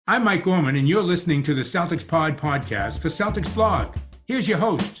I'm Mike Gorman, and you're listening to the Celtics Pod podcast for Celtics Blog. Here's your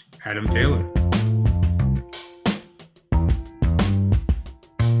host, Adam Taylor.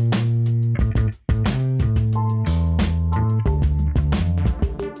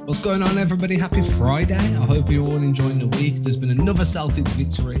 What's going on, everybody? Happy Friday. I hope you're all enjoying the week. There's been another Celtics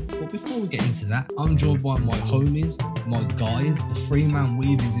victory. But before we get into that, I'm joined by my homies, my guys. The three-man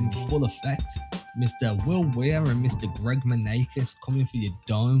weave is in full effect. Mr. Will Weir and Mr. Greg Manakis coming for your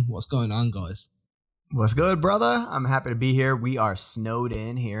dome. What's going on, guys? What's good, brother? I'm happy to be here. We are snowed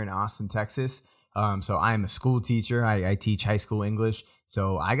in here in Austin, Texas. So I am a school teacher. I teach high school English.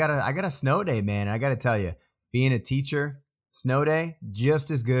 So I got a snow day, man. I got to tell you, being a teacher, snow day,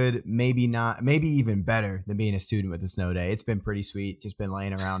 just as good, maybe not, maybe even better than being a student with a snow day. It's been pretty sweet. Just been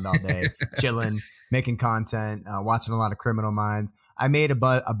laying around all day, chilling, making content, watching a lot of Criminal Minds. I made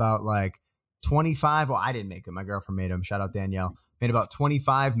about like 25. Well, I didn't make them. My girlfriend made them. Shout out Danielle. Made about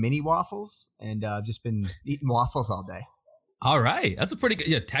 25 mini waffles and just been eating waffles all day. All right. That's a pretty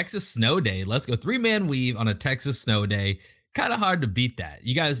good Texas snow day. Let's go. Three-man weave on a Texas snow day. Kind of hard to beat that.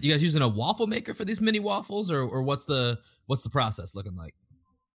 You guys using a waffle maker for these mini waffles or what's the process looking like?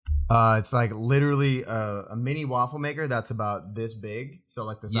 It's like literally a mini waffle maker that's about this big. So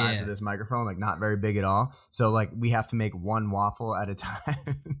like the size of this microphone, like not very big at all. So like we have to make one waffle at a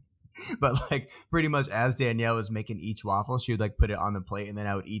time. But like pretty much as Danielle was making each waffle, she would like put it on the plate and then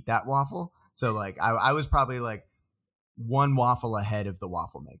I would eat that waffle. So like I was probably like one waffle ahead of the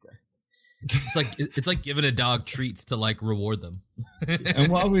waffle maker. It's like giving a dog treats to like reward them.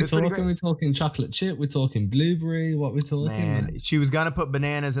 And what are we talking? We're talking chocolate chip. We're talking blueberry. What we talking? Man, she was gonna put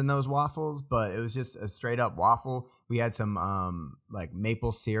bananas in those waffles, but it was just a straight up waffle. We had some like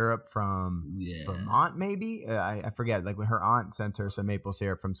maple syrup from Vermont, maybe. I forget. Like her aunt sent her some maple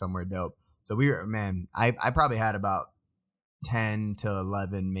syrup from somewhere dope. So I probably had about 10 to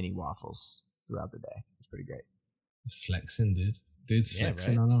 11 mini waffles throughout the day. It's pretty great. Flexing, dude. Dude's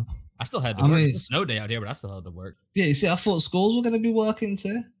flexing on us. I still had to work. It's a snow day out here, but I still had to work. Yeah, you see, I thought schools were going to be working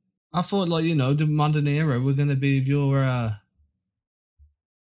too. I thought, like, you know, the modern era, we're going to be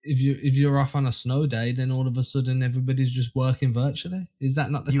if you're off on a snow day, then all of a sudden everybody's just working virtually. Is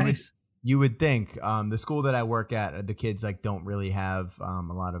that not the case? You would think. The school that I work at, the kids like don't really have a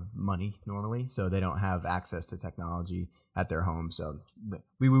lot of money normally, so they don't have access to technology at their home. So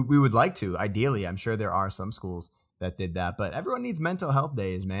we would like to. Ideally, I'm sure there are some schools that did that, but everyone needs mental health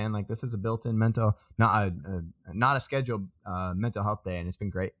days, man. Like this is a built-in not a scheduled mental health day, and it's been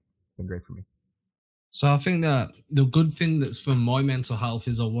great. It's been great for me. So I think that the good thing that's for my mental health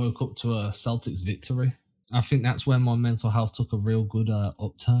is I woke up to a Celtics victory. I think that's where my mental health took a real good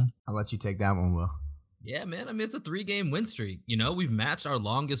upturn. I'll let you take that one, Will. Yeah, man. I mean, it's a 3-game win streak. You know, we've matched our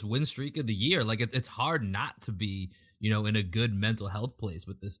longest win streak of the year. Like it's hard not to be, you know, in a good mental health place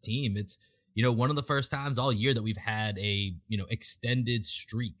with this team. It's, you know, one of the first times all year that we've had a, you know, extended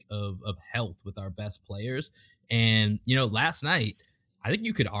streak of health with our best players. And, you know, last night, I think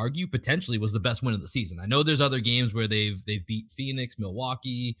you could argue potentially was the best win of the season. I know there's other games where they've beat Phoenix,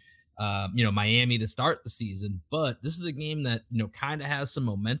 Milwaukee, you know, Miami to start the season, but this is a game that, you know, kind of has some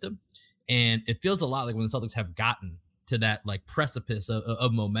momentum. And it feels a lot like when the Celtics have gotten to that like precipice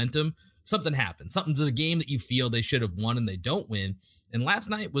of momentum, something happens. There's a game that you feel they should have won and they don't win. And last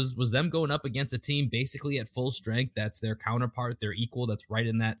night was them going up against a team basically at full strength. That's their counterpart, their equal. That's right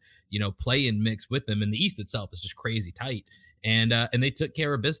in that, you know, play-in mix with them. And the East itself is just crazy tight. And they took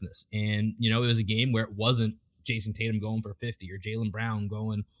care of business. And, you know, it was a game where it wasn't Jason Tatum going for 50 or Jaylen Brown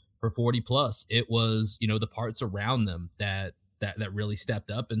going for 40 plus. It was, you know, the parts around them that really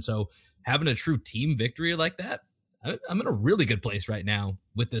stepped up. And so having a true team victory like that, I'm in a really good place right now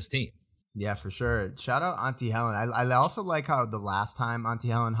with this team. Yeah, for sure. Shout out Auntie Helen. I also like how the last time Auntie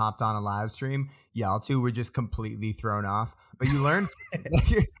Helen hopped on a live stream, y'all two were just completely thrown off. But you learn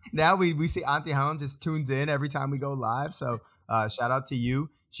now we see Auntie Helen just tunes in every time we go live. So shout out to you.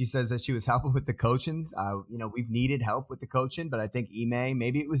 She says that she was helping with the coaching. You know, we've needed help with the coaching, but I think Ime,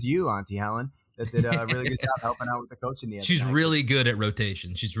 maybe it was you, Auntie Helen, that did a really good job helping out with the coaching the other She's night. really good at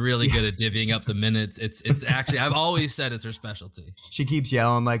rotation. She's really good at divvying up the minutes. It's actually, I've always said it's her specialty. She keeps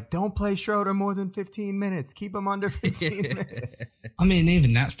yelling like, don't play Schroeder more than 15 minutes. Keep him under 15 minutes. I mean,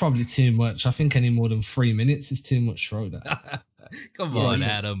 even that's probably too much. I think any more than 3 minutes is too much Schroeder. Come on,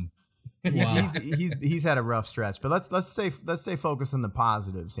 Adam. He's had a rough stretch, but let's stay focused on the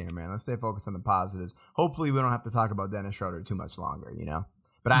positives here, man. Let's stay focused on the positives. Hopefully we don't have to talk about Dennis Schroeder too much longer, you know.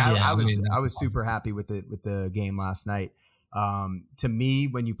 But I was super happy with the game last night. To me,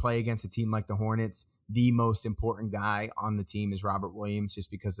 when you play against a team like the Hornets, the most important guy on the team is Robert Williams,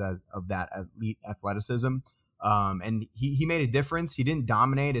 just because of that elite athleticism. And he made a difference. He didn't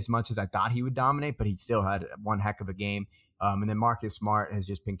dominate as much as I thought he would dominate, but he still had one heck of a game. And then Marcus Smart has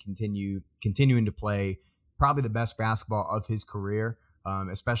just been continuing to play probably the best basketball of his career,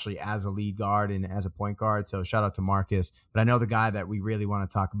 especially as a lead guard and as a point guard. So shout out to Marcus. But I know the guy that we really want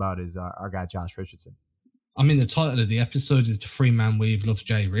to talk about is our guy, Josh Richardson. I mean, the title of the episode is The Three-Man Weave Loves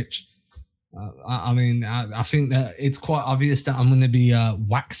Jay Rich. I think that it's quite obvious that I'm going to be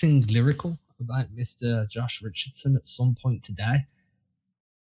waxing lyrical about Mr. Josh Richardson at some point today.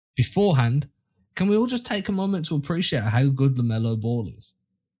 Beforehand, can we all just take a moment to appreciate how good LaMelo Ball is?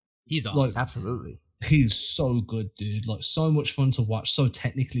 He's awesome. Like, absolutely. He's so good, dude. Like, so much fun to watch, so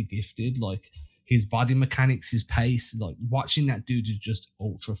technically gifted. Like, his body mechanics, his pace, like, watching that dude is just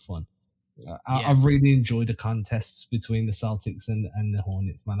ultra fun. I really enjoyed the contests between the Celtics and the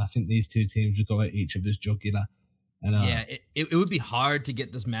Hornets, man. I think these two teams would go at each other's jugular. And, it would be hard to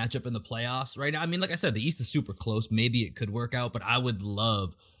get this matchup in the playoffs right now. I mean, like I said, the East is super close. Maybe it could work out, but I would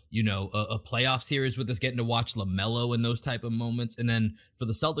love, a playoff series with us, getting to watch LaMelo in those type of moments. And then for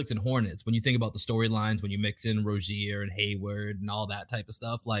the Celtics and Hornets, when you think about the storylines, when you mix in Rozier and Hayward and all that type of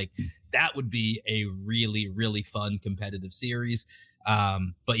stuff, like that would be a really, really fun competitive series.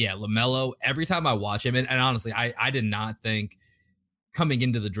 But yeah, LaMelo, every time I watch him, and honestly, I did not think coming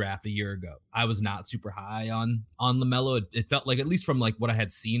into the draft a year ago, I was not super high on LaMelo. It felt like, at least from like what I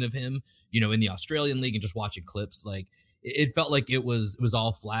had seen of him, in the Australian League and just watching clips, like it felt like it was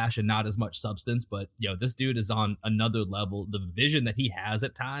all flash and not as much substance. But this dude is on another level. The vision that he has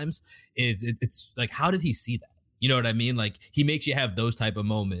at times it's like, how did he see that? You know what I mean? Like, he makes you have those type of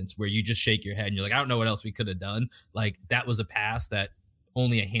moments where you just shake your head and you're like, I don't know what else we could have done. Like, that was a pass that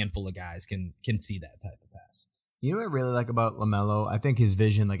only a handful of guys can see that type of pass. You know what I really like about LaMelo? I think his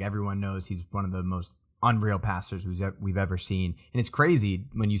vision, like everyone knows, he's one of the most unreal passers we've ever seen. And it's crazy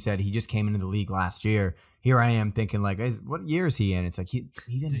when you said he just came into the league last year. Here I am thinking, like, what year is he in? It's like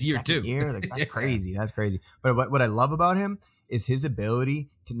he's in his year second two. year. Like, that's crazy. That's crazy. But what I love about him is his ability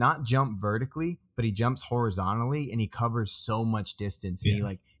to not jump vertically, but he jumps horizontally and he covers so much distance.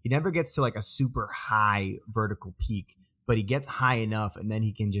 And he never gets to like a super high vertical peak, but he gets high enough and then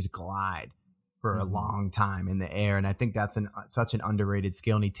he can just glide for a long time in the air. And I think that's such an underrated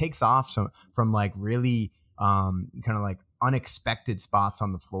skill. And he takes off from like really kind of like unexpected spots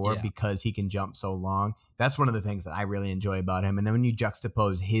on the floor because he can jump so long. That's one of the things that I really enjoy about him. And then when you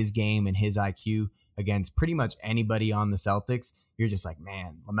juxtapose his game and his IQ against pretty much anybody on the Celtics, you're just like,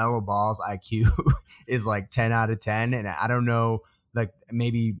 man, LaMelo Ball's IQ is like 10 out of 10. And I don't know, like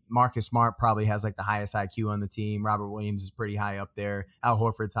maybe Marcus Smart probably has like the highest IQ on the team. Robert Williams is pretty high up there. Al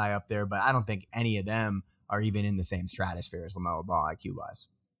Horford's high up there, but I don't think any of them are even in the same stratosphere as LaMelo Ball IQ wise.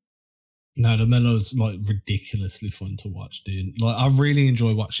 No, LaMelo's like ridiculously fun to watch, dude. Like, I really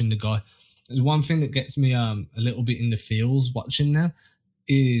enjoy watching the guy. One thing that gets me a little bit in the feels watching now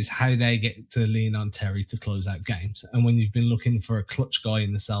is how they get to lean on Terry to close out games. And when you've been looking for a clutch guy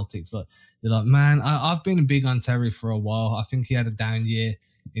in the Celtics, like, you're like, man, I've been big on Terry for a while. I think he had a down year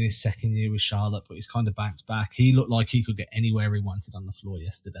in his second year with Charlotte, but he's kind of bounced back. He looked like he could get anywhere he wanted on the floor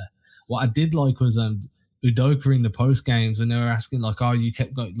yesterday. What I did like was Udoka in the post games when they were asking, like, oh, you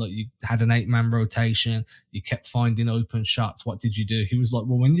kept going, like, you had an 8-man rotation, you kept finding open shots. What did you do? He was like,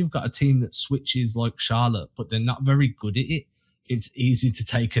 well, when you've got a team that switches like Charlotte, but they're not very good at it, it's easy to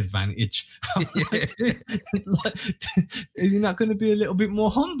take advantage. Like, you're not going to be a little bit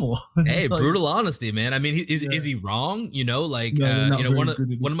more humble? Hey, like, brutal honesty, man. I mean, is he wrong?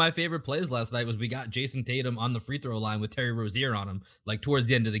 One of my favorite plays last night was we got Jason Tatum on the free throw line with Terry Rozier on him, like towards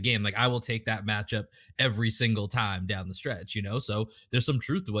the end of the game. Like, I will take that matchup every single time down the stretch, So there's some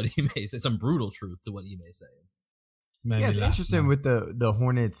truth to what he may say, some brutal truth to what he may say. Yeah, it's interesting with the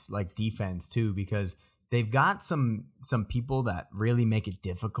Hornets like defense too, because they've got some people that really make it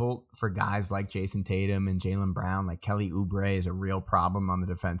difficult for guys like Jason Tatum and Jaylen Brown. Like Kelly Oubre is a real problem on the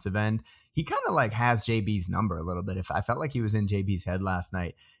defensive end. He kind of like has JB's number a little bit. If I felt like he was in JB's head last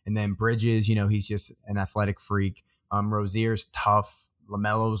night. And then Bridges, he's just an athletic freak. Rozier's tough.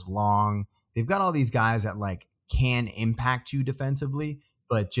 LaMelo's long. They've got all these guys that like can impact you defensively,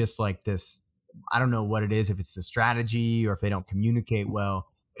 but just like this, I don't know what it is, if it's the strategy or if they don't communicate well.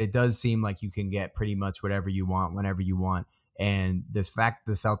 It does seem like you can get pretty much whatever you want, whenever you want. And this fact,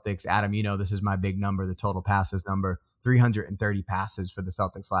 the Celtics, Adam, this is my big number, the total passes number, 330 passes for the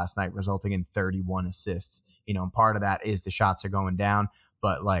Celtics last night, resulting in 31 assists. And part of that is the shots are going down.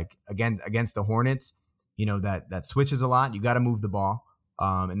 But like, again, against the Hornets, that switches a lot. You got to move the ball.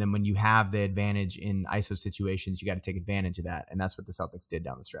 And then when you have the advantage in ISO situations, you got to take advantage of that. And that's what the Celtics did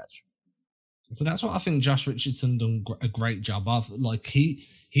down the stretch. So that's what I think Josh Richardson done a great job of. Like, he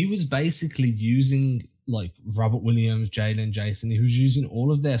was basically using like Robert Williams, Jalen, Jason. He was using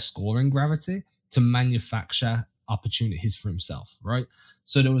all of their scoring gravity to manufacture opportunities for himself, right?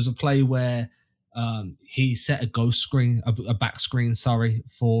 So there was a play where he set a ghost screen, a back screen,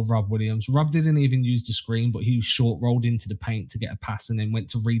 for Rob Williams. Rob didn't even use the screen, but he short rolled into the paint to get a pass and then went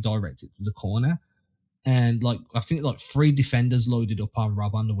to redirect it to the corner. And I think 3 defenders loaded up on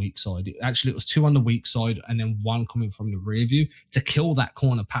Rob on the weak side. It was 2 on the weak side and then 1 coming from the rear view to kill that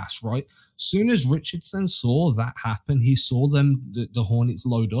corner pass, right? Soon as Richardson saw that happen, he saw the Hornets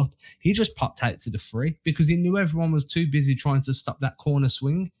load up. He just popped out to the 3 because he knew everyone was too busy trying to stop that corner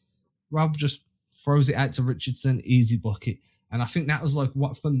swing. Rob just throws it out to Richardson, easy bucket. And I think that was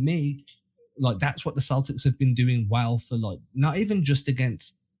what, for me, that's what the Celtics have been doing well for not even just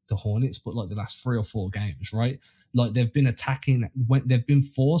against the Hornets, but the last 3 or 4 games, right? They've been attacking, they've been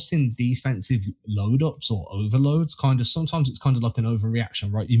forcing defensive load ups or overloads. Sometimes it's kind of like an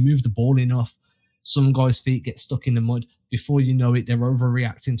overreaction, right? You move the ball enough, some guys' feet get stuck in the mud. Before you know it, they're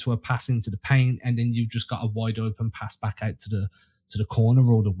overreacting to a pass into the paint, and then you've just got a wide open pass back out to the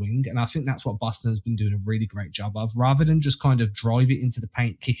corner or the wing. And I think that's what Boston has been doing a really great job of. Rather than just kind of drive it into the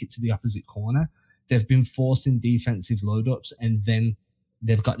paint, kick it to the opposite corner, they've been forcing defensive load ups, and then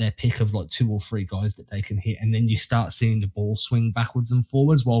they've got their pick of 2 or 3 guys that they can hit. And then you start seeing the ball swing backwards and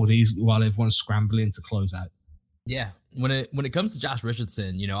forwards while everyone's scrambling to close out. Yeah. When it comes to Josh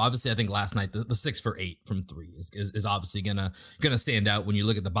Richardson, obviously I think last night the 6 for 8 from 3 is obviously gonna stand out when you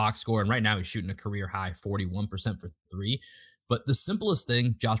look at the box score. And right now he's shooting a career high 41% for 3. But the simplest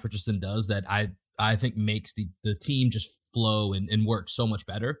thing Josh Richardson does that I think makes the team just flow and work so much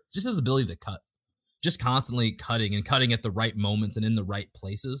better, just his ability to cut. Just constantly cutting at the right moments and in the right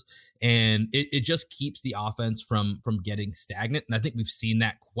places. And it just keeps the offense from getting stagnant. And I think we've seen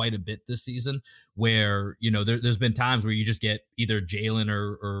that quite a bit this season where, there's been times where you just get either Jalen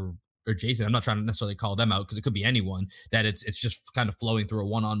or Jason. I'm not trying to necessarily call them out because it could be anyone, that it's just kind of flowing through a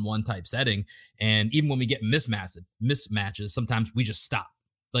one-on-one type setting. And even when we get mismatches, sometimes we just stop.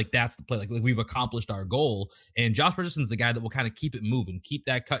 That's the play. We've accomplished our goal. And Josh Richardson's the guy that will kind of keep it moving, keep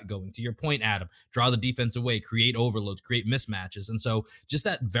that cut going. To your point, Adam, draw the defense away, create overloads, create mismatches. And so just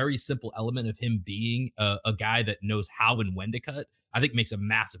that very simple element of him being a guy that knows how and when to cut, I think makes a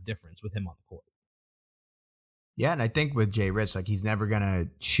massive difference with him on the court. Yeah, and I think with Jay Rich, he's never gonna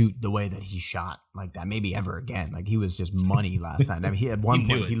shoot the way that he shot like that, maybe ever again. He was just money last time. I mean, at one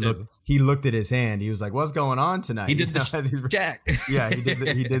point he looked at his hand. He was like, "What's going on tonight?" He did the Shaq. Yeah, he did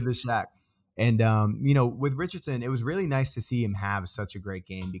the Shaq. And with Richardson, it was really nice to see him have such a great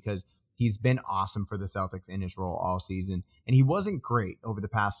game because he's been awesome for the Celtics in his role all season. And he wasn't great over the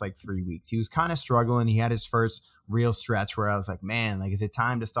past 3 weeks. He was kind of struggling. He had his first real stretch where I was like, man, is it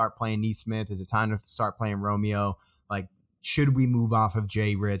time to start playing Nesmith? Is it time to start playing Romeo? Should we move off of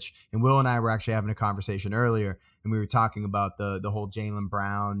Jay Rich? And Will and I were actually having a conversation earlier, and we were talking about the whole Jaylen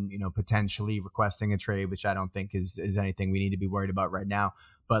Brown, potentially requesting a trade, which I don't think is anything we need to be worried about right now.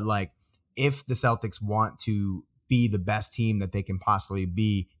 But if the Celtics want to be the best team that they can possibly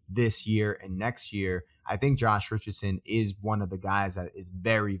be this year and next year, I think Josh Richardson is one of the guys that is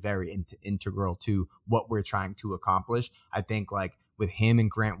very, very integral to what we're trying to accomplish. I think with him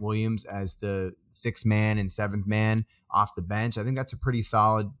and Grant Williams as the 6th man and 7th man off the bench, I think that's a pretty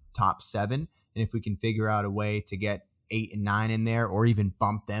solid top 7. And if we can figure out a way to get 8 and 9 in there, or even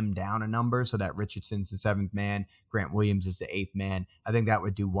bump them down a number so that Richardson's the 7th man, Grant Williams is the 8th man, I think that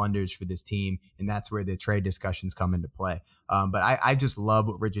would do wonders for this team. And that's where the trade discussions come into play. But I just love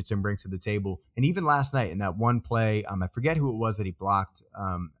what Richardson brings to the table. And even last night in that one play, I forget who it was that he blocked,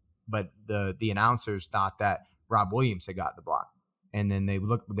 but the announcers thought that Rob Williams had got the block. And then they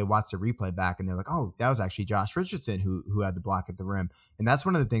watched the replay back and they're like, oh, that was actually Josh Richardson who had the block at the rim. And that's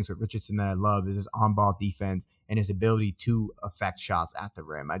one of the things with Richardson that I love is his on-ball defense and his ability to affect shots at the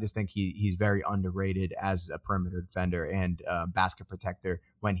rim. I just think he's very underrated as a perimeter defender and basket protector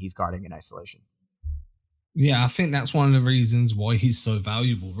when he's guarding in isolation. Yeah, I think that's one of the reasons why he's so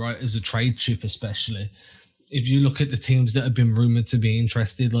valuable, right? As a trade chip, especially. If you look at the teams that have been rumored to be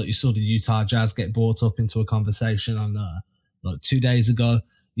interested, you saw the Utah Jazz get brought up into a conversation on 2 days ago.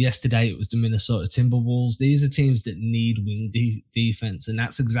 Yesterday, it was the Minnesota Timberwolves. These are teams that need wing defense, and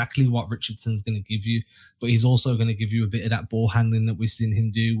that's exactly what Richardson's going to give you. But he's also going to give you a bit of that ball handling that we've seen him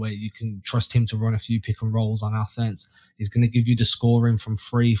do, where you can trust him to run a few pick and rolls on offense. He's going to give you the scoring from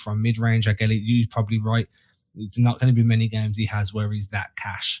free, from mid-range. I get it. You're probably right. It's not going to be many games he has where he's that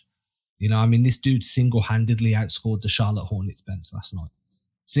cash. This dude single-handedly outscored the Charlotte Hornets bench last night.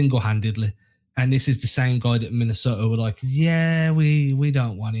 Single-handedly. And this is the same guy that Minnesota were like, yeah, we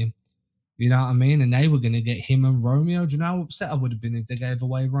don't want him. You know what I mean? And they were going to get him and Romeo. Do you know how upset I would have been if they gave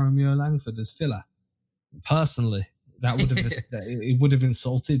away Romeo Langford as filler? personally, that would have it would have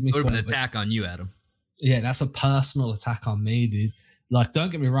insulted me. It would have been an attack on you, Adam. Yeah, that's a personal attack on me, dude. Like,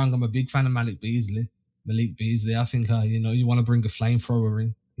 don't get me wrong, I'm a big fan of Malik Beasley. I think, you want to bring a flamethrower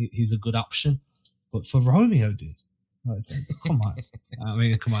in. He's a good option. But for Romeo, dude, come on.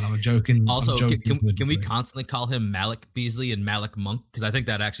 Come on, I'm joking. Also, I'm joking can we constantly call him Malik Beasley and Malik Monk? Because I think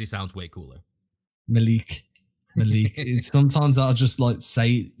that actually sounds way cooler. Malik. Sometimes I'll just like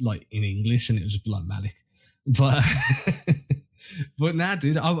say it like in English and it'll just be like Malik. But but nah,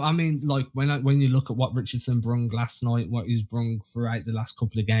 dude. I mean, like when you look at what Richardson brung last night, what he's brung throughout the last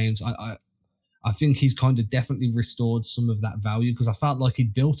couple of games, I think he's kind of definitely restored some of that value, because I felt like he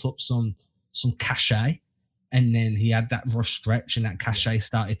built up some cachet, and then he had that rough stretch, and that cachet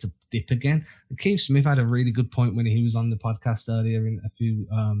started to dip again. Keith Smith had a really good point when he was on the podcast earlier in a few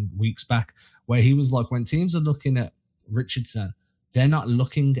weeks back, where he was like, when teams are looking at Richardson, they're not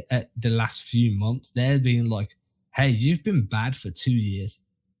looking at the last few months. They're being like, hey, you've been bad for 2 years.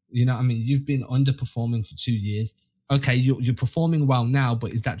 You know what I mean? You've been underperforming for 2 years. Okay, you're performing well now,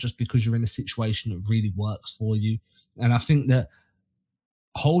 but is that just because you're in a situation that really works for you? And I think that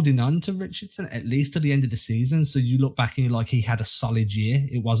holding on to Richardson at least to the end of the season, so you look back and you're like, he had a solid year.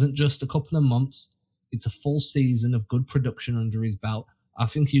 It wasn't just a couple of months. It's a full season of good production under his belt. I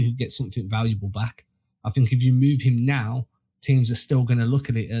think you could get something valuable back. I think if you move him now, teams are still going to look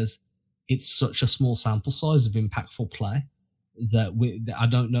at it as it's such a small sample size of impactful play that I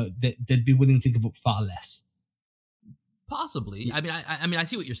don't know that they'd be willing to give up far less. Possibly. I mean, I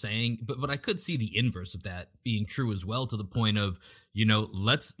see what you're saying, but I could see the inverse of that being true as well, to the point of,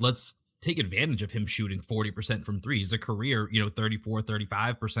 let's take advantage of him shooting 40% from three. He's a career, 34,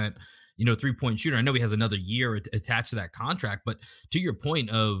 35%, 3-point shooter. I know he has another year attached to that contract, but to your point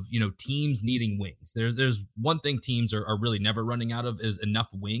of, teams needing wings, there's one thing teams are really never running out of is enough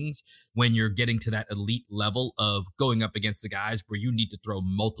wings when you're getting to that elite level of going up against the guys where you need to throw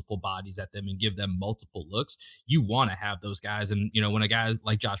multiple bodies at them and give them multiple looks. You want to have those guys. And, when a guy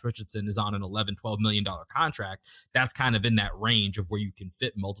like Josh Richardson is on an $11, $12 million contract, that's kind of in that range of where you can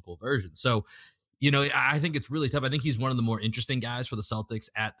fit multiple versions. So, I think it's really tough. I think he's one of the more interesting guys for the Celtics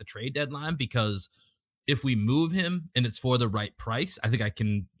at the trade deadline, because if we move him and it's for the right price, I think I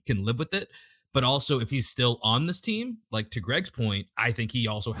can live with it. But also, if he's still on this team, like to Greg's point, I think he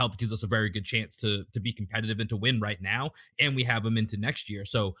also gives us a very good chance to be competitive and to win right now. And we have him into next year.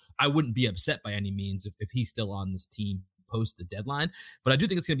 So I wouldn't be upset by any means if he's still on this team post the deadline. But I do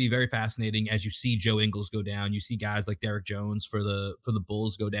think it's going to be very fascinating as you see Joe Ingles go down. You see guys like Derek Jones for the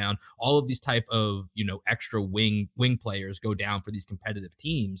Bulls go down. All of these type of, extra wing players go down for these competitive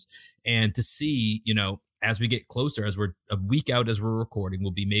teams. And to see, as we get closer, as we're a week out as we're recording,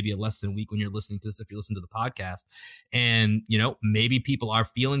 will be maybe a less than a week when you're listening to this, if you listen to the podcast. And, maybe people are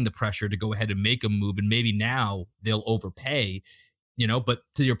feeling the pressure to go ahead and make a move, and maybe now they'll overpay. But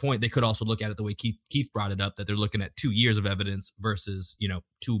to your point, they could also look at it the way Keith brought it up, that they're looking at 2 years of evidence versus,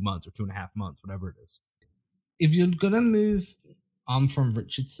 2 months or 2.5 months, whatever it is. If you're going to move on from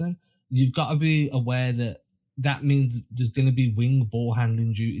Richardson, you've got to be aware that means there's going to be wing ball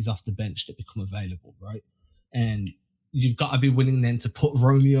handling duties off the bench that become available, right? And you've got to be willing then to put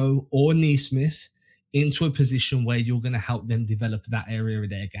Romeo or Nesmith into a position where you're going to help them develop that area of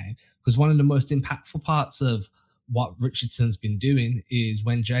their game. Because one of the most impactful parts of what Richardson's been doing is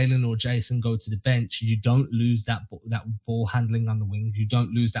when Jalen or Jason go to the bench, you don't lose that ball handling on the wing. You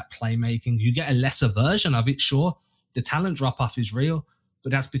don't lose that playmaking. You get a lesser version of it, sure. The talent drop-off is real,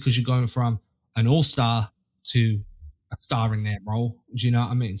 but that's because you're going from an all-star to a star in their role. Do you know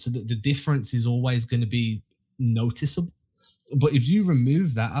what I mean? So the difference is always going to be noticeable. But if you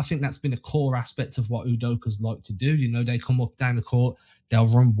remove that, I think that's been a core aspect of what Udoka's like to do. They come up down the court, they'll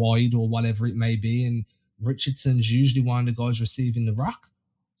run wide or whatever it may be, and Richardson's usually one of the guys receiving the rock.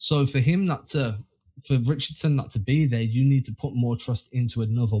 So for Richardson not to be there, you need to put more trust into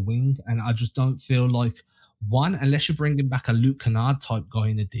another wing. And I just don't feel like, one, unless you're bringing back a Luke Kennard type guy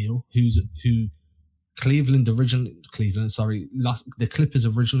in a deal, who the Clippers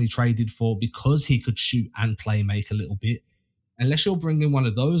originally traded for because he could shoot and play make a little bit. Unless you're bringing one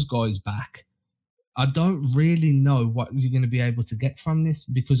of those guys back, I don't really know what you're going to be able to get from this,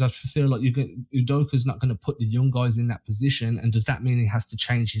 because I feel like Udoka's not going to put the young guys in that position. And does that mean he has to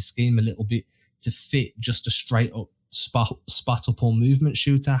change his scheme a little bit to fit just a straight up spot up or movement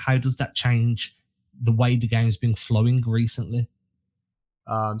shooter? How does that change the way the game's been flowing recently?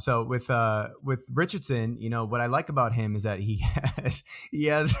 So with Richardson, what I like about him is that he has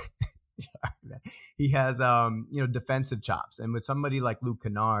defensive chops. And with somebody like Luke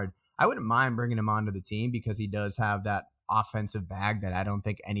Kennard, I wouldn't mind bringing him onto the team because he does have that offensive bag that I don't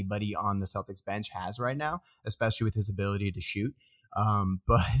think anybody on the Celtics bench has right now, especially with his ability to shoot.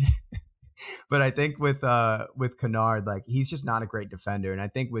 But but I think with Kennard, like, he's just not a great defender. And I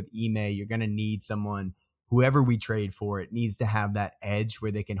think with Ime, you're going to need someone, whoever we trade for, it needs to have that edge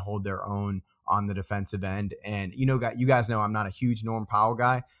where they can hold their own on the defensive end. And, you guys know I'm not a huge Norm Powell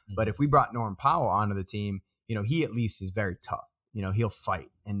guy, but if we brought Norm Powell onto the team, he at least is very tough. He'll fight.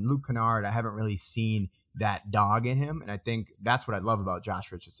 And Luke Kennard, I haven't really seen that dog in him. And I think that's what I love about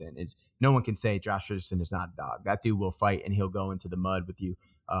Josh Richardson is no one can say Josh Richardson is not a dog. That dude will fight and he'll go into the mud with you.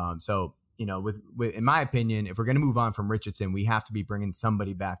 So, with in my opinion, if we're going to move on from Richardson, we have to be bringing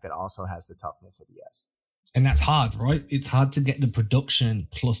somebody back that also has the toughness that he has. And that's hard, right? It's hard to get the production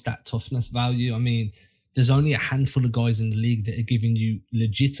plus that toughness value. I mean, there's only a handful of guys in the league that are giving you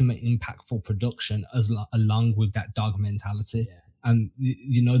legitimate impactful production along with that dog mentality. Yeah. And,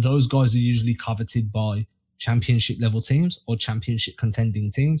 those guys are usually coveted by championship level teams or championship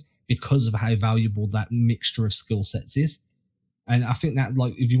contending teams because of how valuable that mixture of skill sets is. And I think that,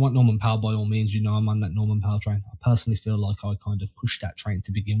 like, if you want Norman Powell, by all means, I'm on that Norman Powell train. I personally feel like I kind of pushed that train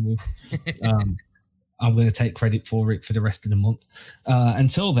to begin with. I'm going to take credit for it for the rest of the month.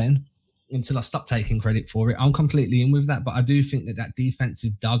 Until I stop taking credit for it, I'm completely in with that. But I do think that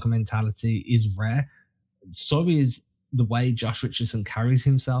defensive dog mentality is rare. So is the way Josh Richardson carries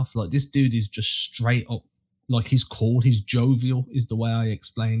himself. Like, this dude is just straight up, like, he's cool, he's jovial is the way I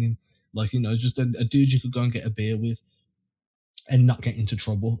explain him. Like, just a dude you could go and get a beer with and not get into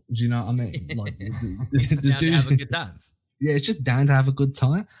trouble. Do you know what I mean? Like, the dude have a good time. Yeah, it's just down to have a good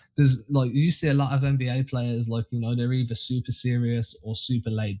time. There's, like, you see a lot of NBA players, like, they're either super serious or super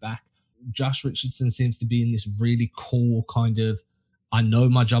laid back. Josh Richardson seems to be in this really cool kind of, I know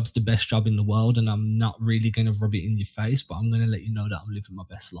my job's the best job in the world and I'm not really going to rub it in your face, but I'm going to let you know that I'm living my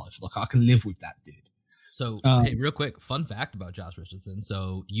best life. Like, I can live with that, dude. So, hey, real quick, fun fact about Josh Richardson.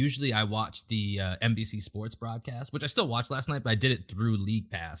 So, usually I watch the NBC Sports broadcast, which I still watched last night, but I did it through League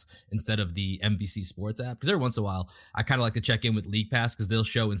Pass instead of the NBC Sports app. Because every once in a while, I kind of like to check in with League Pass because they'll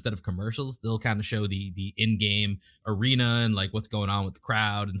show, instead of commercials, they'll kind of show the in-game arena and, like, what's going on with the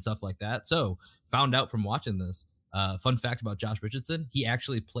crowd and stuff like that. So, found out from watching this, fun fact about Josh Richardson, he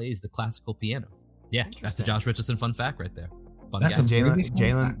actually plays the classical piano. Yeah, that's the Josh Richardson fun fact right there. That's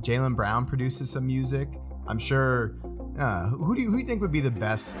Jaylen Brown produces some music. I'm sure. Who do you think would be the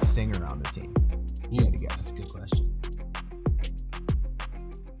best singer on the team? You got to guess. That's a good question.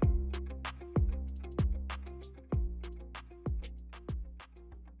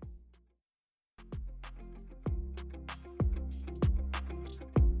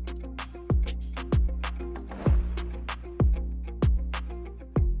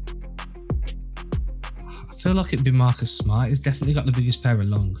 I feel like it'd be Marcus Smart. He's definitely got the biggest pair of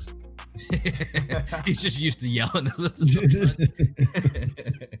lungs. He's just used to yelling.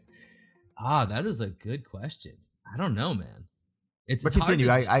 That is a good question. I don't know, man. But continue.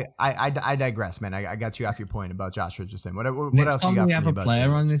 I digress, man. I got you off your point about Josh Richardson. What next else time you got we have a about player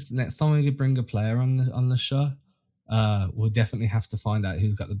Jaylen? on this? Next time we bring a player on the show, we'll definitely have to find out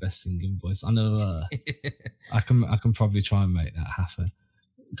who's got the best singing voice. I know. I can probably try and make that happen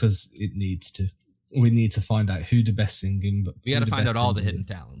because it needs to. We need to find out who the best singing. But we got to find out all the hidden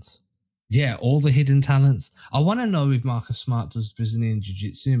talents. Yeah, all the hidden talents. I want to know if Marcus Smart does Brazilian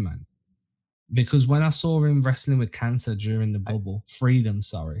Jiu-Jitsu, man. Because when I saw him wrestling with Cantor during the bubble, Freedom,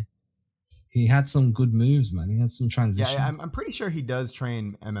 he had some good moves, man. He had some transitions. Yeah, I'm pretty sure he does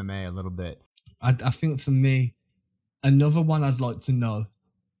train MMA a little bit. I think for me, another one I'd like to know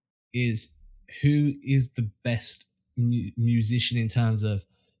is who is the best musician in terms of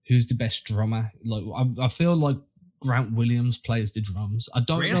who's the best drummer. Like, I feel like Grant Williams plays the drums. I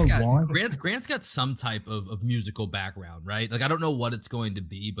don't know why. Grant's got some type of musical background, right? Like, I don't know what it's going to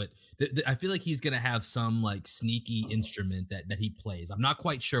be, but I feel like he's going to have some, like, sneaky instrument that he plays. I'm not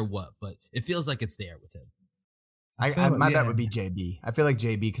quite sure what, but it feels like it's there with him. My bet would be JB. I feel like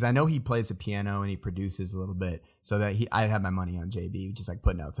JB, because I know he plays the piano and he produces a little bit, so that I'd have my money on JB, just like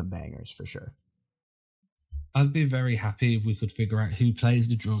putting out some bangers for sure. I'd be very happy if we could figure out who plays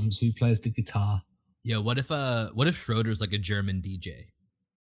the drums, who plays the guitar. Yeah, what if Schroeder's like a German DJ?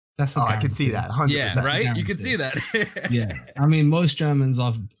 I could see that. 100%. Yeah, right. Guaranteed. You could see that. Yeah, I mean, most Germans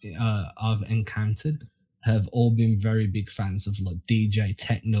I've encountered have all been very big fans of like DJ,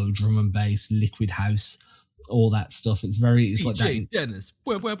 techno, drum and bass, liquid house, all that stuff. It's DJ like that. Dennis.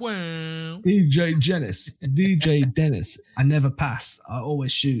 DJ Dennis. I never pass. I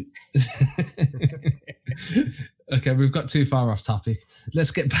always shoot. Okay, we've got too far off topic.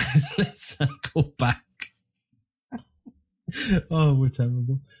 Let's get back. Let's circle back. Oh, we're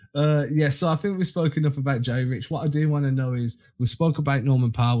terrible. Yeah, so I think we spoke enough about Jay Rich. What I do want to know is we spoke about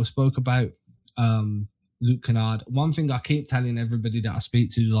Norman Powell, we spoke about Luke Kennard. One thing I keep telling everybody that I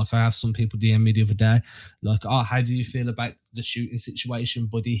speak to, like I have some people DM me the other day, like, oh, how do you feel about the shooting situation?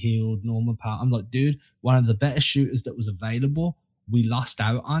 Buddy Hield, Norman Powell. I'm like, dude, one of the better shooters that was available, we lost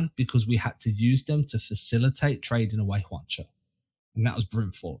out on because we had to use them to facilitate trading away Juancho. And that was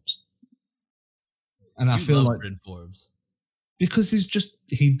Bryn Forbes. And I feel like Bryn Forbes. Because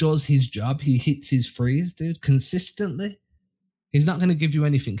he does his job. He hits his threes, dude, consistently. He's not going to give you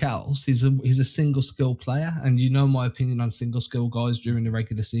anything else. He's a single skill player, and you know my opinion on single skill guys during the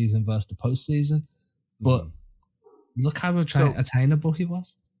regular season versus the postseason. But look how attainable he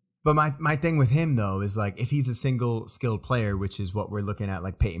was. But my thing with him though is like if he's a single skilled player, which is what we're looking at,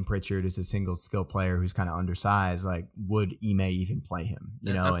 like Peyton Pritchard is a single skill player who's kind of undersized. Like, would Ime even play him?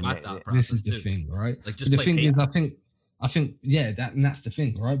 You know, and this is the thing, right? Like, just the thing is, I think, yeah, that's the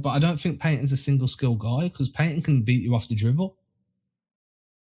thing, right? But I don't think Peyton's a single skill guy because Peyton can beat you off the dribble.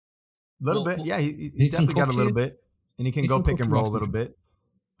 A little bit, yeah. He definitely got a little bit, and he can go pick and roll a little bit.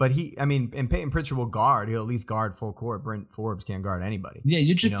 But and Peyton Pritchard will guard. He'll at least guard full court. Bryn Forbes can't guard anybody. Yeah,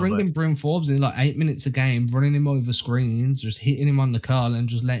 you just bring in Bryn Forbes in like 8 minutes a game, running him over screens, just hitting him on the curl and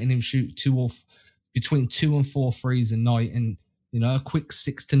just letting him shoot between 2 and 4 threes a night, and a quick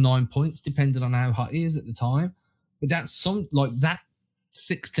 6 to 9 points depending on how hot he is at the time. But that's that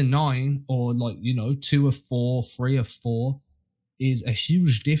 6 to 9 or 2 of 4, 3 of 4 is a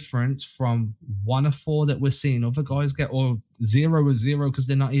huge difference from 1 of 4 that we're seeing other guys get, or 0 of 0 because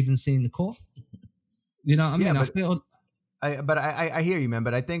they're not even seeing the court. You know what I mean? I hear you, man.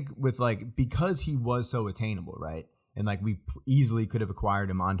 But I think with because he was so attainable, right? And we easily could have acquired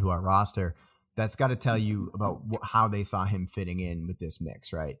him onto our roster. That's got to tell you about how they saw him fitting in with this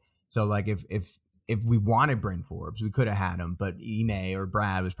mix, right? So if we wanted Bryn Forbes, we could have had him, but Ime or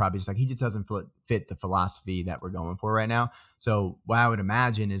Brad was probably just he just doesn't fit the philosophy that we're going for right now. So what I would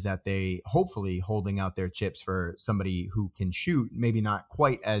imagine is that they hopefully holding out their chips for somebody who can shoot, maybe not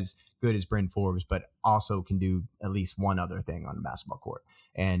quite as good as Bryn Forbes, but also can do at least one other thing on the basketball court.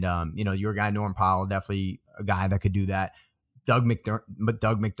 And, your guy, Norm Powell, definitely a guy that could do that. Doug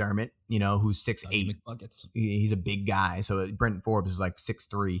McDermott, who's 6'8". He's a big guy. So Bryn Forbes is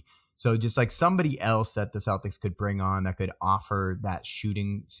 6'3". So just somebody else that the Celtics could bring on that could offer that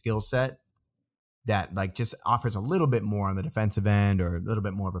shooting skill set that just offers a little bit more on the defensive end or a little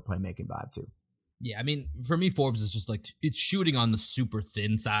bit more of a playmaking vibe too. Yeah, I mean, for me, Forbes is just it's shooting on the super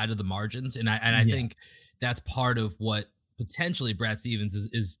thin side of the margins. And I think that's part of what potentially Brad Stevens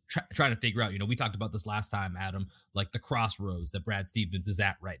is trying to figure out. We talked about this last time, Adam, the crossroads that Brad Stevens is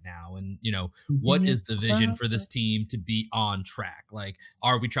at right now. And, what is the vision for this team to be on track?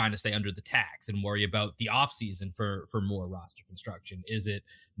 Are we trying to stay under the tax and worry about the offseason for more roster construction? Is it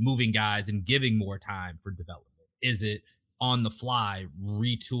moving guys and giving more time for development? Is it on the fly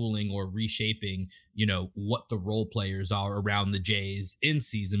retooling or reshaping, what the role players are around the Jays in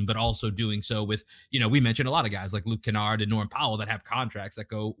season, but also doing so with, we mentioned a lot of guys like Luke Kennard and Norm Powell that have contracts that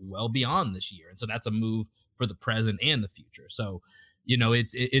go well beyond this year. And so that's a move for the present and the future. So,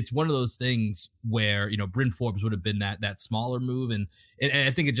 it's one of those things where, Bryn Forbes would have been that smaller move. And I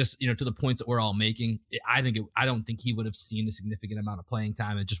think it just, to the points that we're all making, I don't think he would have seen a significant amount of playing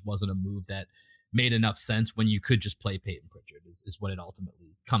time. It just wasn't a move that made enough sense when you could just play Peyton Pritchard is what it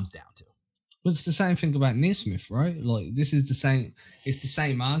ultimately comes down to. But it's the same thing about Nesmith, right? This is it's the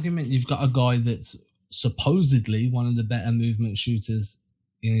same argument. You've got a guy that's supposedly one of the better movement shooters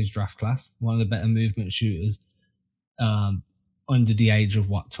in his draft class, one of the better movement shooters under the age of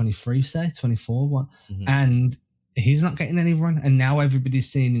 23, say 24, mm-hmm. And he's not getting any run. And now everybody's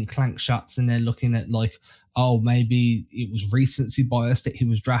seeing him clank shots and they're looking at maybe it was recency bias that he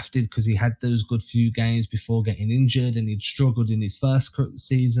was drafted because he had those good few games before getting injured and he'd struggled in his first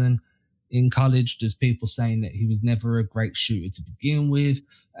season in college. There's people saying that he was never a great shooter to begin with.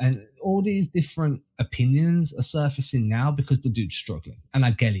 And all these different opinions are surfacing now because the dude's struggling. And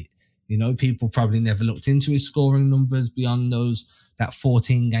I get it. People probably never looked into his scoring numbers beyond that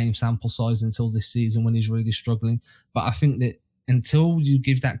 14-game sample size until this season when he's really struggling. But I think that until you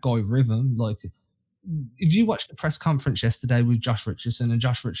give that guy rhythm, if you watched the press conference yesterday with Josh Richardson, and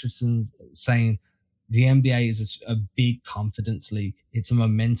Josh Richardson saying the NBA is a big confidence league. It's a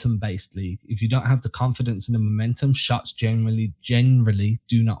momentum-based league. If you don't have the confidence and the momentum, shots generally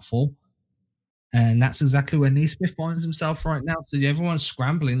do not fall. And that's exactly where Nesmith finds himself right now. So everyone's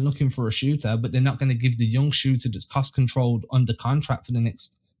scrambling, looking for a shooter, but they're not going to give the young shooter that's cost-controlled under contract for the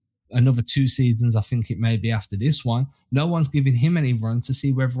next another 2 seasons, I think it may be after this one. No one's giving him any run to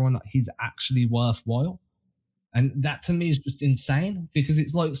see whether or not he's actually worthwhile. And that to me is just insane, because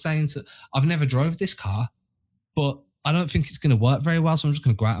it's like saying I've never drove this car, but I don't think it's going to work very well, so I'm just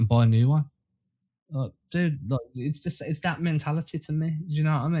going to go out and buy a new one. Dude, it's that mentality to me. Do you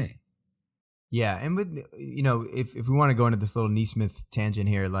know what I mean? Yeah, and with if we want to go into this little Nesmith tangent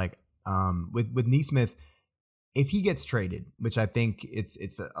here, like with Nesmith, if he gets traded, which I think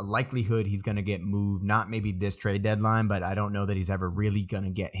it's a likelihood he's going to get moved, not maybe this trade deadline, but I don't know that he's ever really going to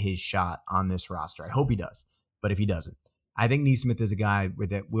get his shot on this roster. I hope he does, but if he doesn't, I think Nesmith is a guy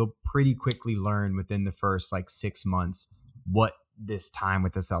that will pretty quickly learn within the first 6 months what this time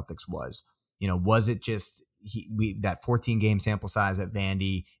with the Celtics was. Was it just that 14 game sample size at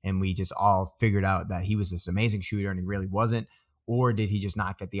Vandy, and we just all figured out that he was this amazing shooter and he really wasn't, or did he just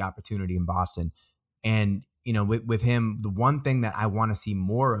not get the opportunity in Boston? And with him, the one thing that I want to see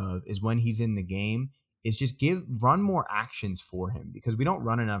more of is when he's in the game is just run more actions for him, because we don't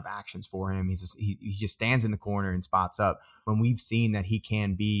run enough actions for him. He just stands in the corner and spots up, when we've seen that he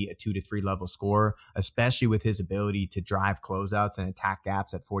can be a 2 to 3 level scorer, especially with his ability to drive closeouts and attack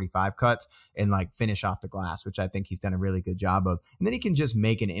gaps at 45 cuts and finish off the glass, which I think he's done a really good job of. And then he can just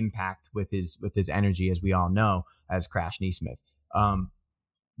make an impact with his energy, as we all know, as Crash Nesmith.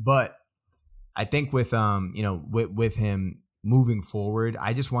 But I think with him moving forward,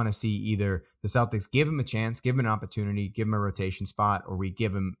 I just want to see either the Celtics give him a chance, give him an opportunity, give him a rotation spot, or we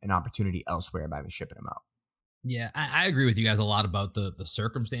give him an opportunity elsewhere by shipping him out. Yeah, I agree with you guys a lot about the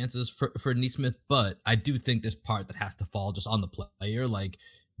circumstances for Nesmith, but I do think there's part that has to fall just on the player.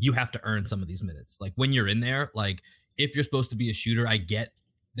 You have to earn some of these minutes. When you're in there, if you're supposed to be a shooter, I get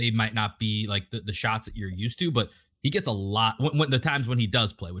they might not be the shots that you're used to, but he gets a lot when the times when he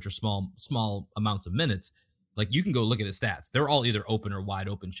does play, which are small amounts of minutes. You can go look at his stats. They're all either open or wide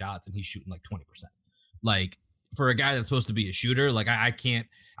open shots, and he's shooting 20%. For a guy that's supposed to be a shooter, I can't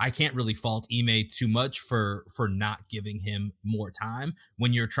really fault Ime too much for not giving him more time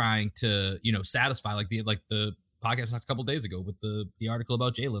when you're trying to, satisfy the podcast talked a couple days ago with the article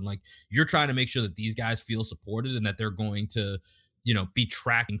about Jalen. You're trying to make sure that these guys feel supported and that they're going to, be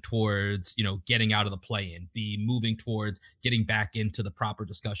tracking towards, getting out of the play-in, be moving towards getting back into the proper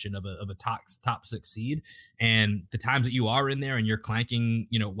discussion of a top 6 seed. And the times that you are in there and you're clanking,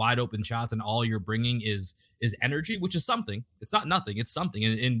 wide open shots, and all you're bringing is energy, which is something. It's not nothing. It's something.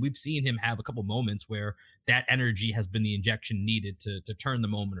 And we've seen him have a couple moments where that energy has been the injection needed to turn the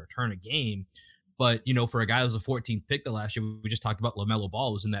moment or turn a game. But, for a guy who was a 14th pick the last year, we just talked about LaMelo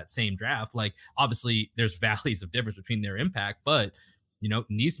Ball was in that same draft. Obviously, there's valleys of difference between their impact, but,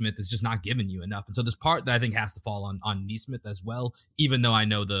 Nesmith is just not giving you enough. And so there's part that I think has to fall on Nesmith as well, even though I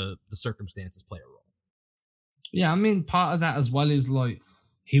know the circumstances play a role. Yeah, I mean, part of that as well is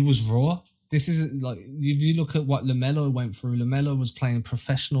he was raw. This isn't if you look at what LaMelo went through, LaMelo was playing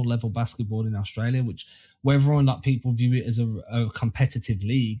professional level basketball in Australia, which whether or not people view it as a competitive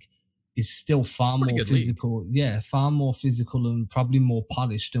league, is still far more physical. Yeah, far more physical and probably more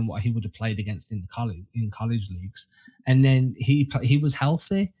polished than what he would have played against in college leagues. And then he was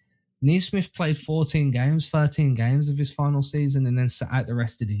healthy. Nesmith played 13 games of his final season, and then sat out the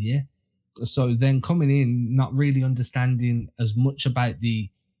rest of the year. So then coming in, not really understanding as much about the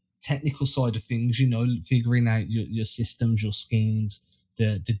technical side of things, figuring out your systems, your schemes,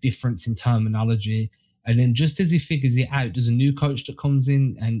 the difference in terminology. And then just as he figures it out, there's a new coach that comes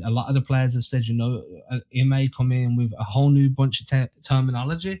in, and a lot of the players have said, it may come in with a whole new bunch of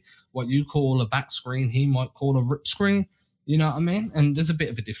terminology. What you call a back screen, he might call a rip screen. You know what I mean? And there's a bit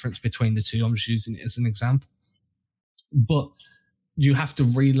of a difference between the two. I'm just using it as an example. But you have to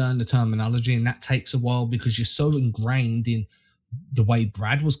relearn the terminology, and that takes a while because you're so ingrained in the way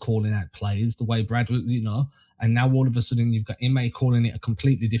Brad was calling out plays, the way Brad, and now all of a sudden you've got Ime calling it a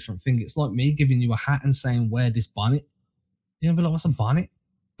completely different thing. It's like me giving you a hat and saying, wear this bonnet. But what's a bonnet?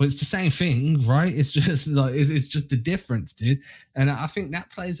 But it's the same thing, right? It's just it's just the difference, dude. And I think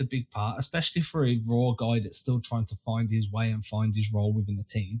that plays a big part, especially for a raw guy that's still trying to find his way and find his role within the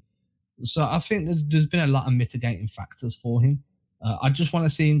team. So I think there's been a lot of mitigating factors for him. I just want to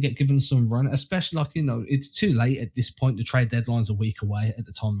see him get given some run, especially it's too late at this point. The trade deadline's a week away at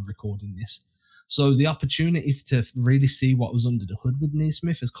the time of recording this. So the opportunity to really see what was under the hood with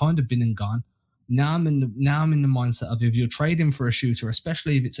Nesmith has kind of been and gone. Now I'm in the mindset of, if you're trading for a shooter,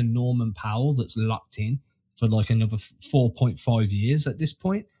 especially if it's a Norman Powell that's locked in for another 4.5 years at this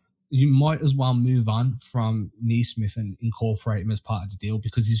point, you might as well move on from Nesmith and incorporate him as part of the deal,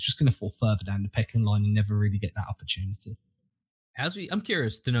 because he's just going to fall further down the pecking line and never really get that opportunity. I'm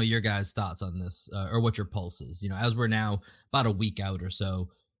curious to know your guys' thoughts on this, or what your pulse is. As we're now about a week out or so,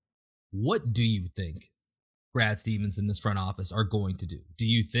 what do you think Brad Stevens and this front office are going to do? Do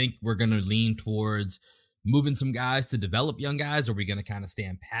you think we're going to lean towards, moving some guys to develop young guys? Are we going to kind of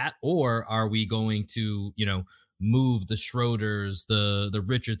stand pat, or are we going to, move the Schroeders, the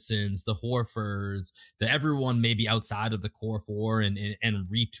Richardsons, the Horfords, the everyone maybe outside of the core four and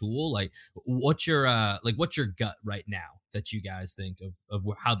retool? Like, what's your gut right now that you guys think of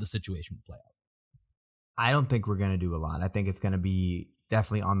how the situation will play out? I don't think we're going to do a lot. I think it's going to be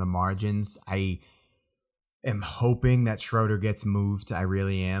definitely on the margins. I am hoping that Schroeder gets moved. I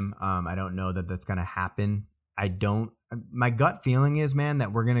really am. I don't know that that's going to happen. My gut feeling is, man,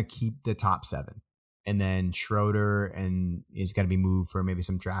 that we're going to keep the top 7. And then Schroeder and is going to be moved for maybe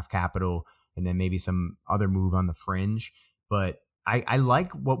some draft capital and then maybe some other move on the fringe. But I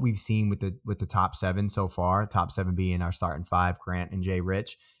like what we've seen with the top 7 so far, top 7 being our starting 5, Grant and Jay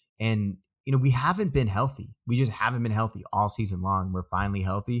Rich. And, we haven't been healthy. We just haven't been healthy all season long. We're finally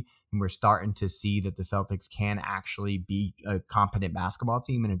healthy and we're starting to see that the Celtics can actually be a competent basketball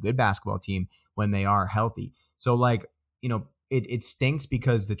team and a good basketball team when they are healthy. So it stinks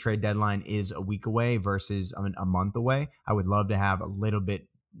because the trade deadline is a week away versus a month away. I would love to have a little bit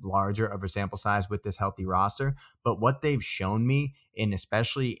larger of a sample size with this healthy roster. But what they've shown me, and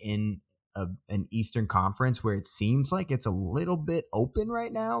especially in an Eastern Conference where it seems like it's a little bit open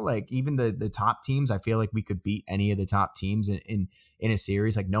right now, like even the top teams, I feel like we could beat any of the top teams in a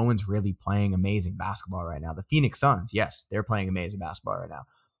series. Like no one's really playing amazing basketball right now. The Phoenix Suns, yes, they're playing amazing basketball right now.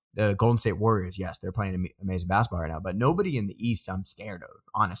 The Golden State Warriors, yes, they're playing amazing basketball right now, but nobody in the East I'm scared of,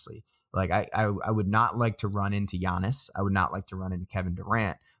 honestly. Like I would not like to run into Giannis. I would not like to run into Kevin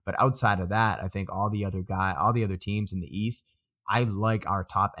Durant. But outside of that, I think all the other teams in the East, I like our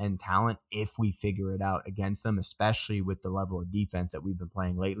top end talent if we figure it out against them, especially with the level of defense that we've been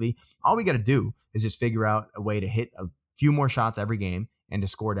playing lately. All we got to do is just figure out a way to hit a few more shots every game and to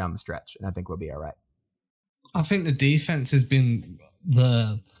score down the stretch. And I think we'll be all right. I think the defense has been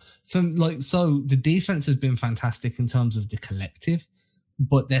the defense has been fantastic in terms of the collective,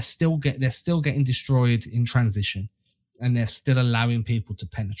 but they're still getting destroyed in transition, and they're still allowing people to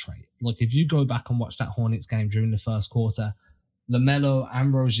penetrate. Like if you go back and watch that Hornets game during the first quarter, LaMelo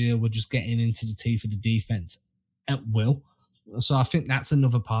and Rozier were just getting into the teeth of the defense at will. So I think that's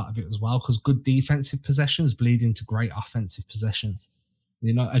another part of it as well, because good defensive possessions bleed into great offensive possessions.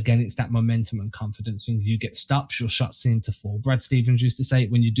 Again, it's that momentum and confidence thing. You get stops, your shots seem to fall. Brad Stevens used to say,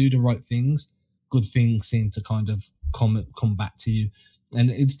 when you do the right things, good things seem to kind of come back to you. And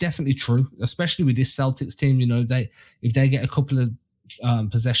it's definitely true, especially with this Celtics team. If they get a couple of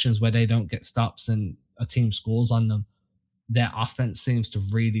possessions where they don't get stops and a team scores on them, their offense seems to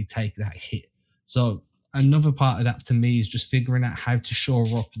really take that hit. So another part of that to me is just figuring out how to shore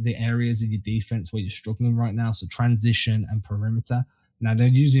up the areas of your defense where you're struggling right now. So transition and perimeter. Now they're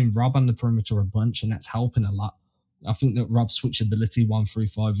using Rob on the perimeter a bunch, and that's helping a lot. I think that Rob's switchability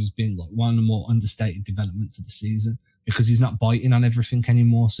 1-3-5 has been like one of the more understated developments of the season, because he's not biting on everything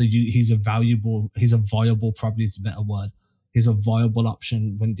anymore. So he's a viable, probably is a better word. He's a viable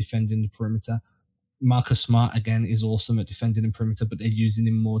option when defending the perimeter. Marcus Smart, again, is awesome at defending the perimeter, but they're using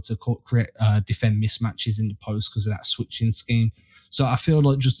him more to defend mismatches in the post because of that switching scheme. So I feel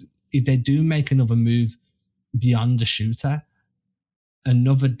like just if they do make another move beyond the shooter,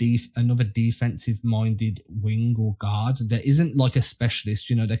 another defensive-minded wing or guard that isn't like a specialist,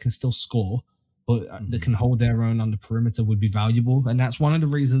 they can still score, but they can hold their own on the perimeter would be valuable. And that's one of the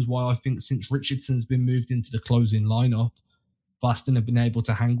reasons why I think since Richardson's been moved into the closing lineup, Boston have been able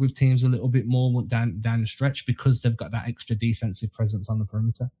to hang with teams a little bit more down the stretch because they've got that extra defensive presence on the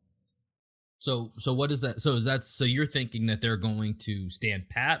perimeter. So what is that? So you're thinking that they're going to stand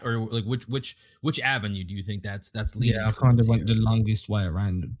pat, or like which avenue do you think that's leading? Yeah, I kind of went the longest way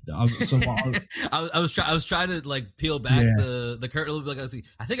around. I was trying to like peel back the curtain a little bit.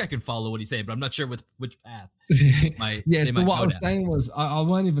 I think I can follow what he's saying, but I'm not sure which path. So what I was saying was I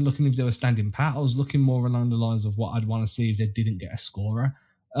weren't even looking if they were standing pat. I was looking more along the lines of what I'd want to see if they didn't get a scorer.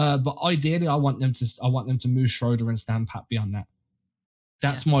 But ideally, I want them to move Schroeder and stand pat beyond that.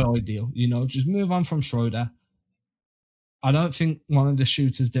 That's my ideal, just move on from Schroeder. I don't think one of the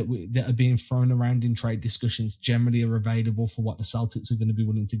shooters that are being thrown around in trade discussions generally are available for what the Celtics are going to be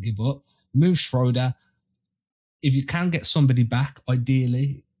willing to give up. Move Schroeder. If you can get somebody back,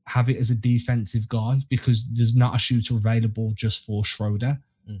 ideally have it as a defensive guy because there's not a shooter available just for Schroeder.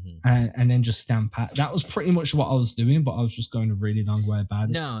 Mm-hmm. And then just stand pat. That was pretty much what I was doing, but I was just going a really long way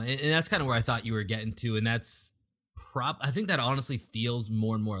about it. No, and that's kind of where I thought you were getting to, and that's I think that honestly feels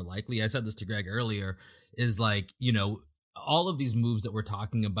more and more likely. I said this to Greg earlier, is like, all of these moves that we're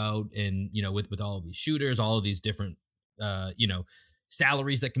talking about and, with all of these shooters, all of these different,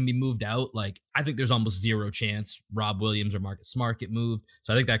 salaries that can be moved out. Like, I think there's almost zero chance Rob Williams or Marcus Smart get moved.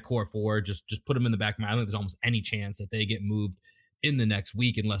 So I think that core four, just put them in the back of my mind. I don't think there's almost any chance that they get moved in the next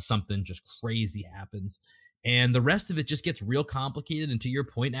week unless something just crazy happens. And the rest of it just gets real complicated. And to your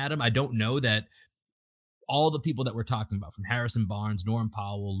point, Adam, I don't know that all the people that we're talking about, from Harrison Barnes, Norm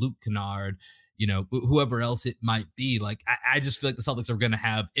Powell, Luke Kennard, whoever else it might be, like, I just feel like the Celtics are going to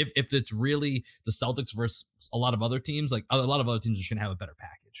have, if it's really the Celtics versus a lot of other teams, like a lot of other teams are going to have a better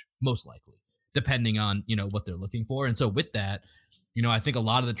package, most likely, depending on, what they're looking for. And so with that, I think a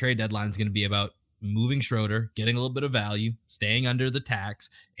lot of the trade deadline is going to be about moving Schroeder, getting a little bit of value, staying under the tax,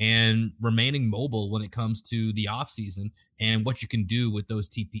 and remaining mobile when it comes to the offseason and what you can do with those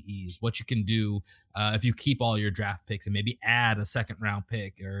TPEs, what you can do if you keep all your draft picks and maybe add a second round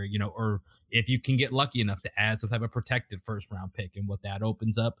pick, or, or if you can get lucky enough to add some type of protected first round pick and what that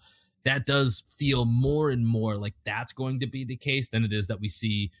opens up. That does feel more and more like that's going to be the case than it is that we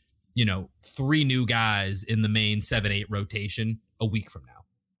see, 3 new guys in the main 7-8 rotation a week from now.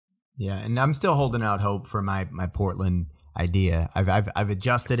 Yeah, and I'm still holding out hope for my Portland idea. I've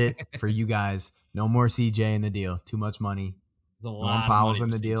adjusted it for you guys. No more CJ in the deal. Too much money. Norm Powell's in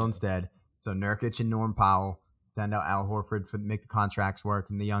the deal instead. So Nurkic and Norm Powell, send out Al Horford for make the contracts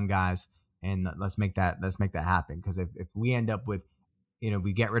work and the young guys, and let's make that happen. Because if we end up with,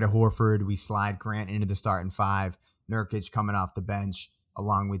 we get rid of Horford, we slide Grant into the starting 5, Nurkic coming off the bench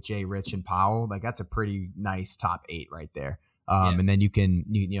along with Jay Rich and Powell, like that's a pretty nice top 8 right there. And then you can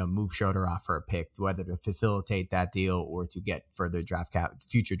move Schroeder off for a pick, whether to facilitate that deal or to get further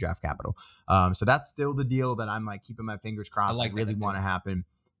future draft capital. So that's still the deal that I'm like keeping my fingers crossed. I really want to happen.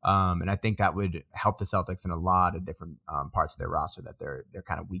 And I think that would help the Celtics in a lot of different parts of their roster that they're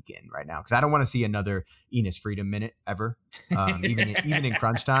kind of weak in right now. Because I don't want to see another Enes Freedom minute ever, even in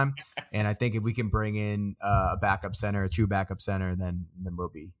crunch time. And I think if we can bring in a backup center, a true backup center, then we'll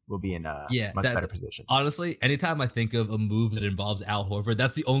be in a much better position. Honestly, anytime I think of a move that involves Al Horford,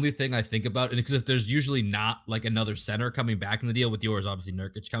 that's the only thing I think about. And because if there's usually not like another center coming back in the deal, with yours, obviously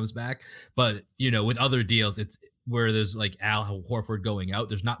Nurkic comes back, but with other deals, it's where there's like Al Horford going out,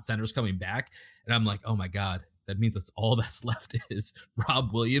 there's not centers coming back. And I'm like, oh my God, that means that's all that's left is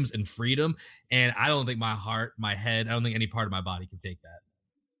Rob Williams and Freedom. And I don't think my heart, my head, I don't think any part of my body can take that.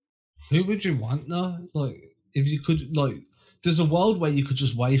 Who would you want though? Like, if you could, like, there's a world where you could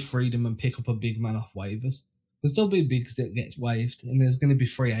just waive Freedom and pick up a big man off waivers. There's still be bigs that gets waived, and there's going to be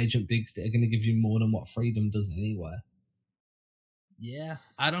free agent bigs that are going to give you more than what Freedom does anyway. Yeah,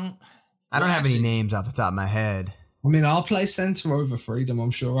 I don't have any names off the top of my head. I mean, I'll play center over Freedom.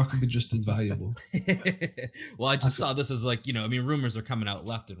 I'm sure I could be just as valuable. Well, I just saw this as like, rumors are coming out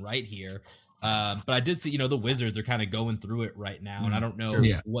left and right here. But I did see, the Wizards are kind of going through it right now, and I don't know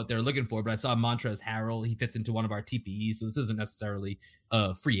what they're looking for, but I saw Montrezl Harrell. He fits into one of our TPEs, so this isn't necessarily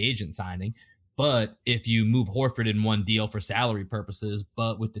a free agent signing. But if you move Horford in one deal for salary purposes,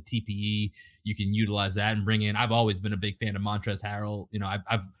 but with the TPE, you can utilize that and bring in. I've always been a big fan of Montrezl Harrell.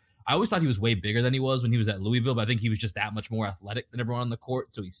 I always thought he was way bigger than he was when he was at Louisville, but I think he was just that much more athletic than everyone on the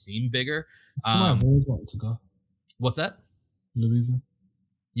court, so he seemed bigger. I've always wanted to go. What's that? Louisville.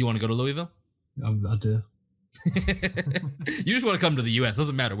 You want to go to Louisville? I do. You just want to come to the U.S.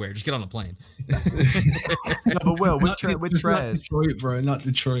 Doesn't matter where. Just get on a plane. No, but Will, with Trez, not Detroit, bro, not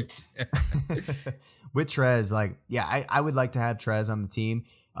Detroit. With Trez, like, yeah, I would like to have Trez on the team.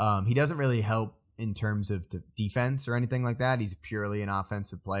 He doesn't really help in terms of defense or anything like that. He's purely an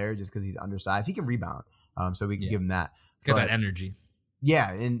offensive player just because he's undersized. He can rebound, so we can give him that. Got that energy.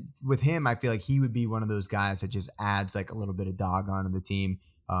 Yeah, and with him, I feel like he would be one of those guys that just adds like a little bit of dog onto the team.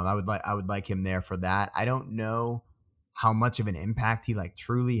 I would like him there for that. I don't know how much of an impact he like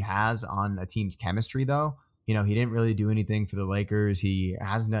truly has on a team's chemistry though. He didn't really do anything for the Lakers. He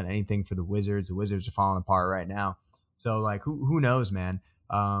hasn't done anything for the Wizards. The Wizards are falling apart right now. So like who knows, man.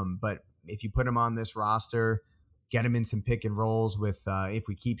 But if you put him on this roster, get him in some pick and rolls with if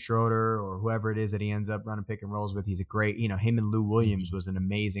we keep Schroeder or whoever it is that he ends up running pick and rolls with, he's a great, him and Lou Williams was an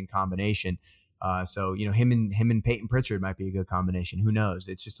amazing combination. So him and Peyton Pritchard might be a good combination. Who knows?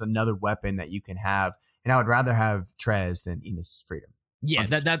 It's just another weapon that you can have. And I would rather have Trez than Enes Freedom. Yeah,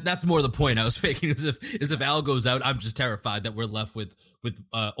 that's more the point I was making. Is if Al goes out, I'm just terrified that we're left with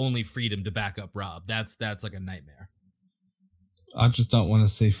only Freedom to back up Rob. That's like a nightmare. I just don't want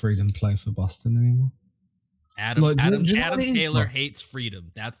to see Freedom play for Boston anymore. Adam Taylor hates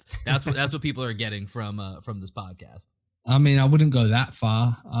Freedom. That's what people are getting from this podcast. I mean, I wouldn't go that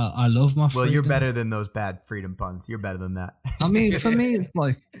far. I love my Freedom. Well, you're better than those bad Freedom puns. You're better than that. I mean, for me, it's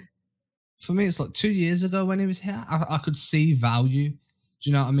like 2 years ago when he was here, I could see value Do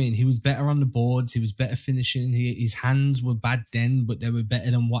you know what I mean? He was better on the boards. He was better finishing. His hands were bad then, but they were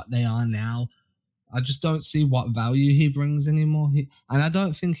better than what they are now. I just don't see what value he brings anymore. And I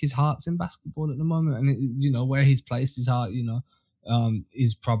don't think his heart's in basketball at the moment. And, where he's placed his heart,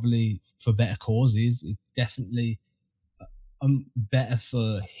 is probably for better causes. It's definitely better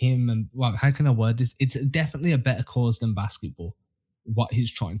for him. And, well, how can I word this? It's definitely a better cause than basketball, what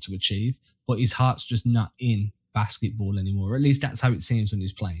he's trying to achieve. But his heart's just not in basketball anymore. Or at least that's how it seems when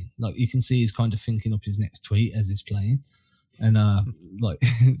he's playing. Like, you can see he's kind of thinking up his next tweet as he's playing. And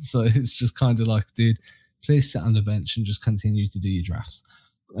so it's just kind of like, dude, please sit on the bench and just continue to do your drafts.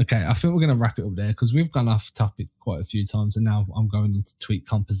 Okay, I think we're going to wrap it up there because we've gone off topic quite a few times, and now I'm going into tweet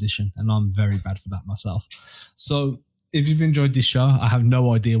composition, and I'm very bad for that myself. So if you've enjoyed this show, I have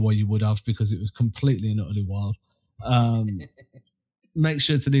no idea why you would have, because it was completely and utterly wild. Make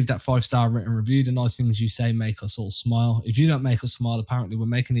sure to leave that 5-star written review. The nice things you say make us all smile. If you don't make us smile, apparently we're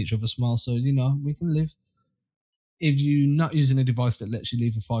making each other smile, so, we can live. If you're not using a device that lets you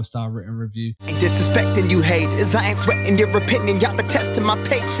leave a 5-star written review. Ain't disrespecting you haters, I ain't sweating your opinion. Y'all been testing my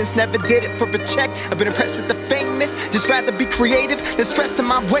patience, never did it for a check. I've been impressed with the famous, just rather be creative than stressing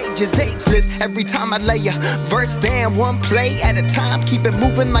my wages. Ageless, every time I lay a verse down, one play at a time, keep it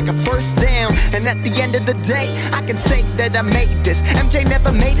moving like a first down. And at the end of the day, I can say that I made this. MJ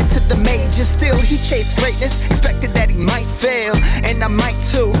never made it to the majors, still he chased greatness. Expected that he might fail, and I might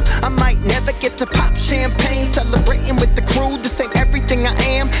too. I might never get to pop champagne